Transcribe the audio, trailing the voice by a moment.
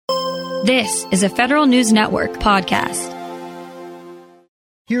This is a Federal News Network podcast.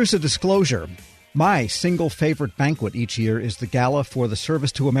 Here's a disclosure. My single favorite banquet each year is the Gala for the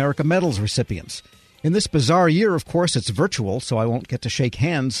Service to America Medals recipients. In this bizarre year, of course, it's virtual, so I won't get to shake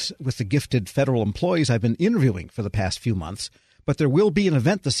hands with the gifted federal employees I've been interviewing for the past few months. But there will be an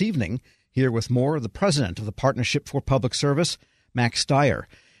event this evening. Here with more, the president of the Partnership for Public Service, Max Stier.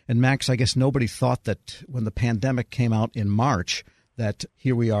 And Max, I guess nobody thought that when the pandemic came out in March, that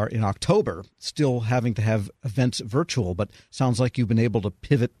here we are in October, still having to have events virtual, but sounds like you've been able to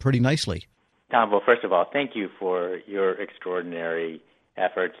pivot pretty nicely. Tom, well, first of all, thank you for your extraordinary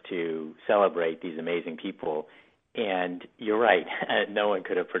efforts to celebrate these amazing people. And you're right, no one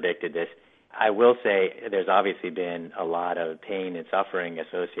could have predicted this. I will say there's obviously been a lot of pain and suffering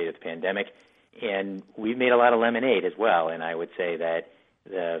associated with the pandemic, and we've made a lot of lemonade as well. And I would say that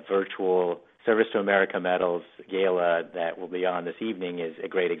the virtual Service to America Medals Gala that will be on this evening is a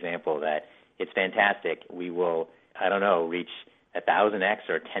great example of that. It's fantastic. We will, reach 1,000x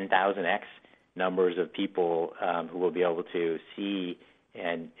or 10,000x numbers of people who will be able to see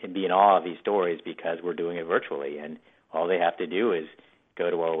and be in awe of these stories because we're doing it virtually. And all they have to do is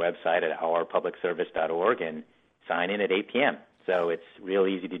go to our website at ourpublicservice.org and sign in at 8 p.m. So it's real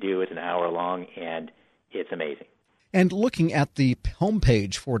easy to do. It's an hour long, and it's amazing. And looking at the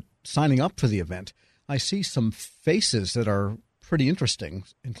homepage for signing up for the event, I see some faces that are pretty interesting,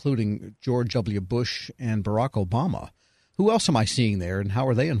 including George W. Bush and Barack Obama. Who else am I seeing there, and how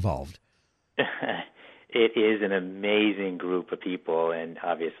are they involved? It is an amazing group of people, and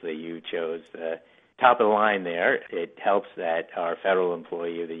obviously you chose the top of the line there. It helps that our Federal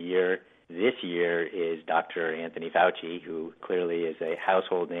Employee of the Year this year is Dr. Anthony Fauci, who clearly is a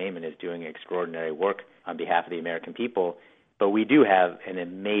household name and is doing extraordinary work on behalf of the American people. But we do have an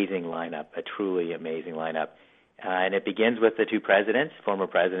amazing lineup, a truly amazing lineup. And it begins with the two presidents, former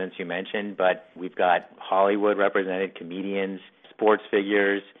presidents you mentioned, but we've got Hollywood represented, comedians, sports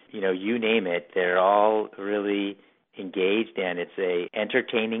figures, you name it. They're all really engaged, and it's a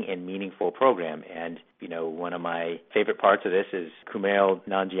entertaining and meaningful program. And, one of my favorite parts of this is Kumail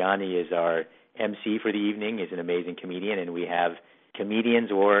Nanjiani is our MC for the evening. He's an amazing comedian, and we have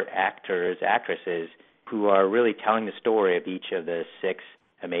comedians or actors, actresses who are really telling the story of each of the 6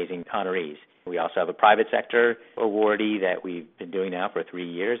 amazing honorees. We also have a private sector awardee that we've been doing now for 3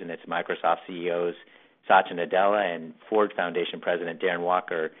 years, and it's Microsoft CEOs Satya Nadella, and Ford Foundation President Darren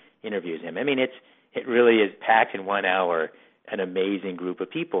Walker interviews him. I mean, it really is packed in 1 hour, an amazing group of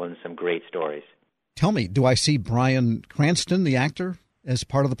people and some great stories. Tell me, do I see Bryan Cranston, the actor, as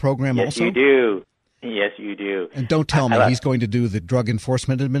part of the program also? Yes, you do. Yes, you do. And don't tell me he's going to do the Drug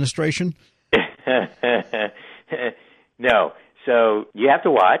Enforcement Administration? No. So you have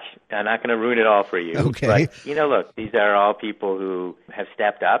to watch. I'm not going to ruin it all for you. Okay. But, look, these are all people who have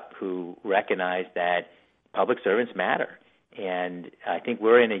stepped up, who recognize that public servants matter. And I think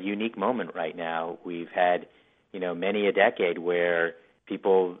we're in a unique moment right now. We've had, many a decade where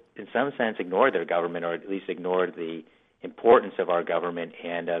people, in some sense, ignored their government, or at least ignored the importance of our government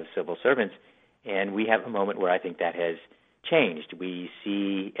and of civil servants. And we have a moment where I think that has changed. We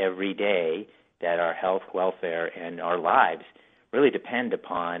see every day that our health, welfare, and our lives really depend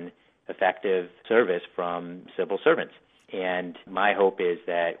upon effective service from civil servants. And my hope is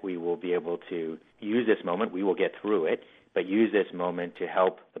that we will be able to use this moment. We will get through it, but use this moment to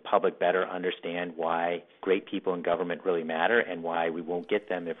help the public better understand why great people in government really matter and why we won't get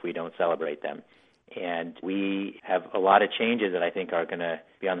them if we don't celebrate them. And we have a lot of changes that I think are going to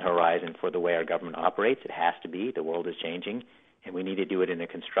be on the horizon for the way our government operates. It has to be. The world is changing, and we need to do it in a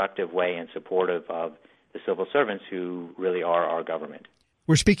constructive way and supportive of the civil servants who really are our government.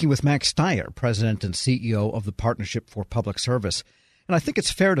 We're speaking with Max Stier, President and CEO of the Partnership for Public Service. And I think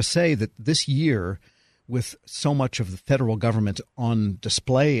it's fair to say that this year, with so much of the federal government on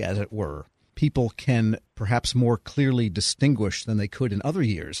display, as it were, people can perhaps more clearly distinguish than they could in other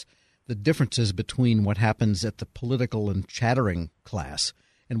years the differences between what happens at the political and chattering class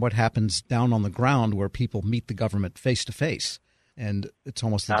and what happens down on the ground where people meet the government face to face. And it's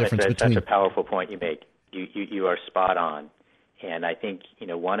almost the difference between... That's such a powerful point you make. You are spot on. And I think,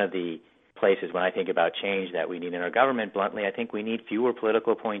 one of the places when I think about change that we need in our government, bluntly, I think we need fewer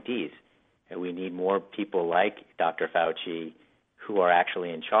political appointees. And we need more people like Dr. Fauci who are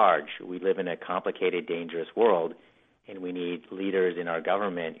actually in charge. We live in a complicated, dangerous world, and we need leaders in our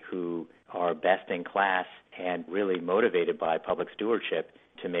government who are best in class and really motivated by public stewardship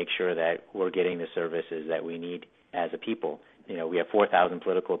to make sure that we're getting the services that we need as a people. We have 4,000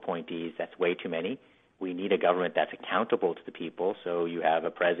 political appointees. That's way too many. We need a government that's accountable to the people. So you have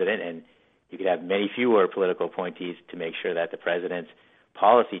a president, and you could have many fewer political appointees to make sure that the president's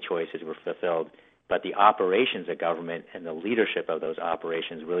policy choices were fulfilled, but the operations of government and the leadership of those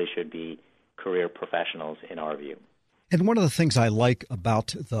operations really should be career professionals in our view. And one of the things I like about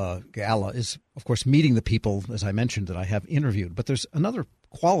the gala is, of course, meeting the people, as I mentioned, that I have interviewed. But there's another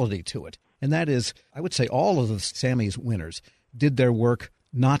quality to it, and that is, I would say all of the Sammys winners did their work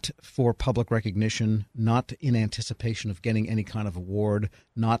not for public recognition, not in anticipation of getting any kind of award,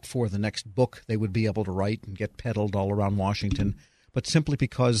 not for the next book they would be able to write and get peddled all around Washington, but simply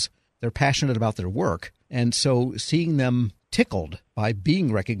because they're passionate about their work. And so seeing them tickled by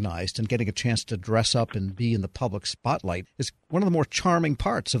being recognized and getting a chance to dress up and be in the public spotlight is one of the more charming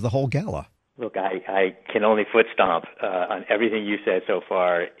parts of the whole gala. Look, I can only foot stomp on everything you said so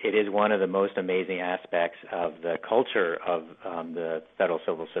far. It is one of the most amazing aspects of the culture of the Federal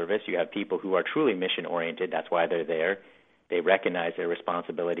Civil Service. You have people who are truly mission-oriented. That's why they're there. They recognize their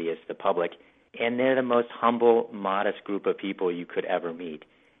responsibility as the public. And they're the most humble, modest group of people you could ever meet.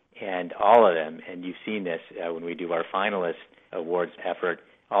 And all of them, and you've seen this when we do our finalist awards effort,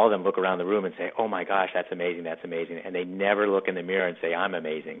 all of them look around the room and say, oh my gosh, that's amazing, that's amazing. And they never look in the mirror and say, I'm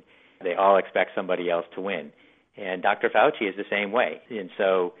amazing. They all expect somebody else to win. And Dr. Fauci is the same way. And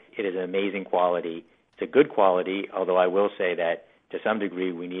so it is an amazing quality. It's a good quality, although I will say that to some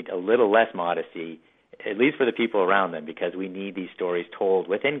degree we need a little less modesty, at least for the people around them, because we need these stories told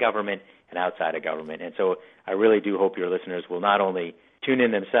within government and outside of government. And so I really do hope your listeners will not only tune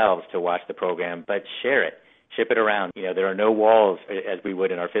in themselves to watch the program, but share it, ship it around. You know, there are no walls as we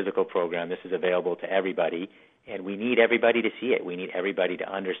would in our physical program. This is available to everybody, and we need everybody to see it. We need everybody to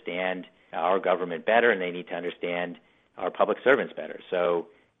understand our government better, and they need to understand our public servants better. So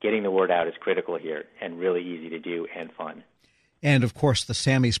getting the word out is critical here and really easy to do and fun. And, of course, the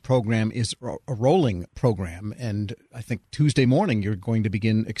Sammys program is a rolling program, and I think Tuesday morning you're going to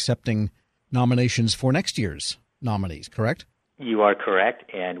begin accepting nominations for next year's nominees, correct? You are correct,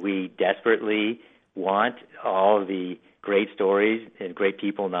 and we desperately want all the great stories and great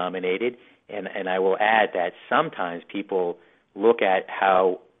people nominated. And I will add that sometimes people look at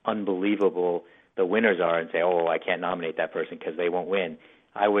how unbelievable the winners are and say, oh, I can't nominate that person because they won't win.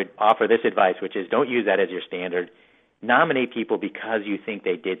 I would offer this advice, which is don't use that as your standard. Nominate people because you think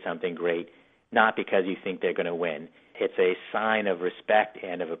they did something great, not because you think they're going to win. It's a sign of respect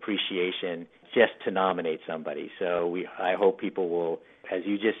and of appreciation just to nominate somebody. So I hope people will, as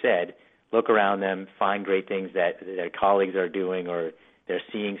you just said, look around them, find great things that their colleagues are doing or they're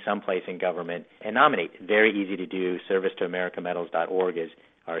seeing someplace in government, and nominate. Very easy to do. servicetoamericamedals.org is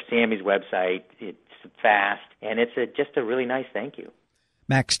our Sammy's website. It's fast, and it's just a really nice thank you.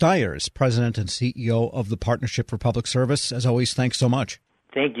 Max Stiers, President and CEO of the Partnership for Public Service. As always, thanks so much.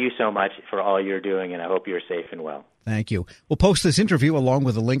 Thank you so much for all you're doing, and I hope you're safe and well. Thank you. We'll post this interview along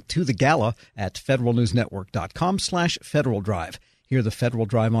with a link to the gala at federalnewsnetwork.com/Federal Drive. Hear the Federal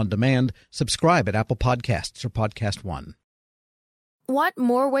Drive on demand. Subscribe at Apple Podcasts or Podcast One. Want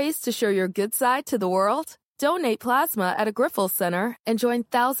more ways to show your good side to the world? Donate plasma at a Grifols Center and join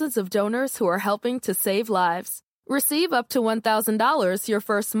thousands of donors who are helping to save lives. Receive up to $1,000 your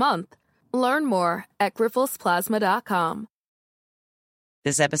first month. Learn more at grifolsplasma.com.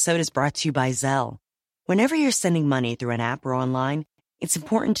 This episode is brought to you by Zelle. Whenever you're sending money through an app or online, it's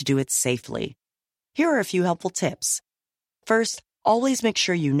important to do it safely. Here are a few helpful tips. First, always make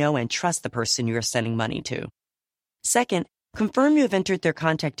sure you know and trust the person you are sending money to. Second, confirm you have entered their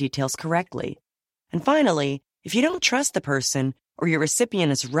contact details correctly. And finally, if you don't trust the person or your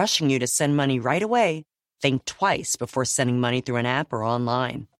recipient is rushing you to send money right away, think twice before sending money through an app or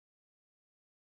online.